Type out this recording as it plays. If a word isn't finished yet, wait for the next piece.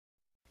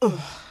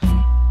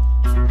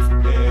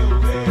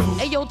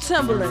Ayo,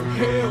 Timbaland.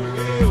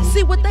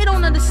 See, what they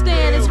don't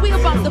understand is we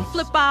about to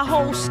flip our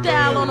whole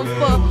style on them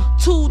for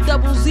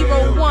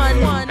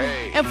 2001.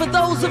 And for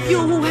those of you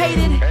who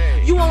hated,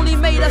 you only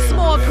made us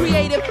more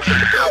creative.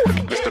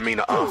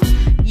 Misdemeanor,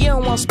 You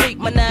don't want to speak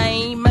my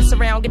name, mess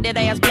around, get that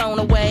ass blown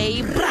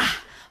away. Blah.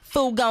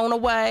 Fool gone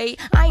away,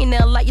 I ain't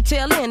never like you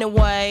tell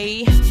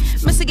anyway.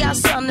 Missy got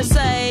something to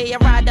say, I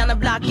ride down the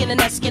block in an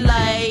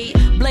Escalade.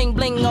 Bling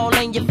bling all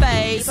in your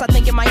face, I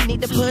think you might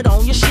need to put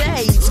on your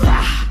shades.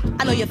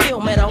 I know you feel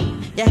me though,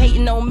 you're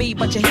hating on me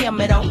but you hear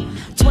me though.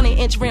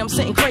 20-inch rim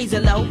sitting crazy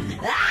low,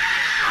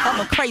 I'm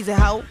a crazy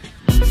hoe.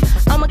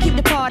 I'ma keep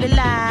the party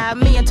live,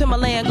 me and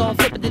Timbaland gon'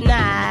 flip it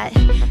tonight.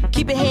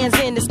 Keep your hands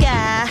in the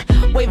sky,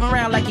 waving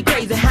around like you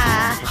crazy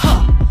high.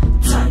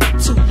 Time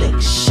to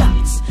lick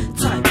shots,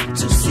 time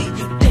to see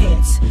you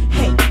dance.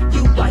 Hey,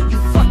 you why you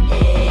fucking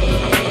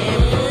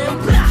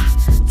blah.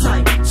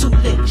 Time to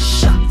lick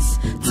shots,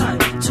 time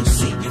to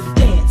see you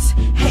dance.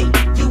 Hey,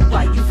 you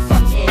why you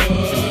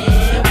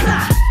fucking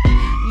blah.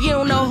 You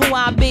don't know who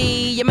I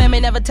be, your man may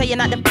never tell you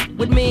not to f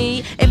with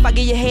me. If I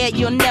give you head,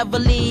 you'll never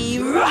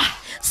leave.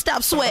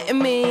 Stop sweating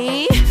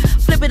me.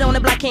 Flip it on the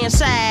black hand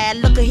side.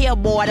 Look at here,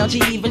 boy, don't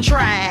you even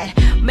try.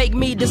 Make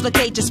me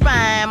dislocate your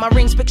spine. My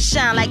rings pick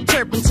shine like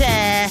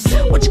turpentine.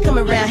 What you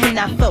coming around here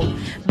now for?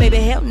 Baby,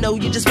 hell no,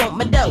 you just want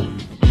my dough.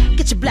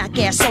 Get your black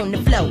ass on the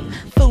floor.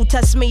 Fool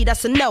touch me,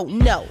 that's a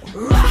no-no.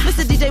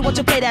 Mr. DJ, won't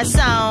you play that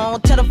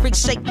song? Tell the freaks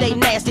shake they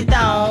nasty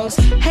thongs.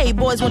 Hey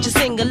boys, won't you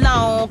sing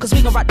along? Cause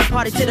we gon' rock the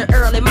party to the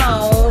early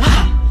morn.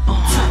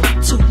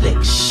 Time to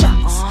lick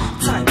shots,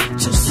 time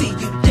to see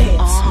you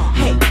dance.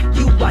 Hey,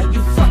 you why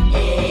you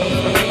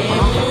fucking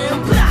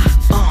blah.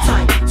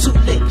 Time to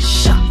lick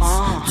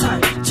shots,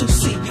 time to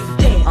see you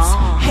dance.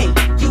 Hey,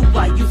 you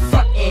why you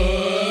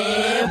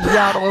fucking blah.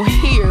 Y'all don't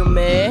hear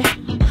me.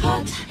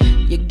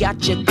 You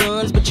got your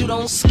guns, but you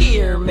don't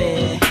scare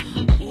me.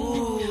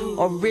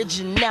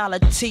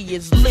 Originality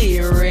is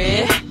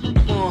lyric.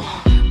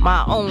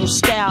 My own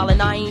style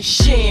and I ain't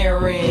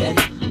sharing.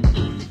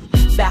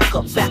 Back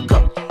up,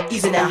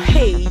 easy now,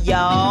 hey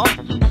y'all.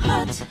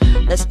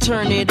 Let's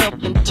turn it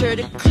up and tear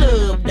the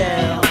club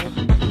down.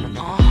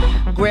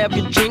 Grab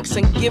your drinks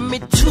and give me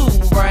 2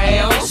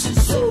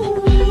 rounds.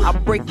 I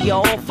break you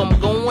off, I'm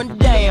going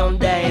down.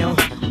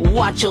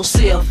 Watch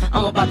yourself,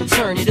 I'm about to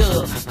turn it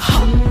up.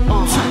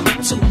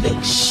 Time to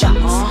lick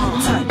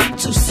shots, time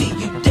to see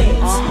you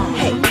dance.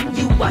 Hey,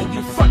 you why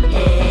you fucking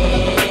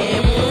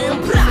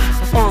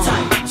blah.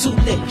 Time to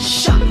lick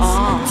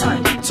shots,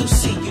 time to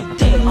see you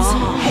dance.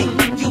 Hey,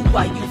 you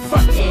why you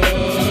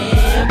fucking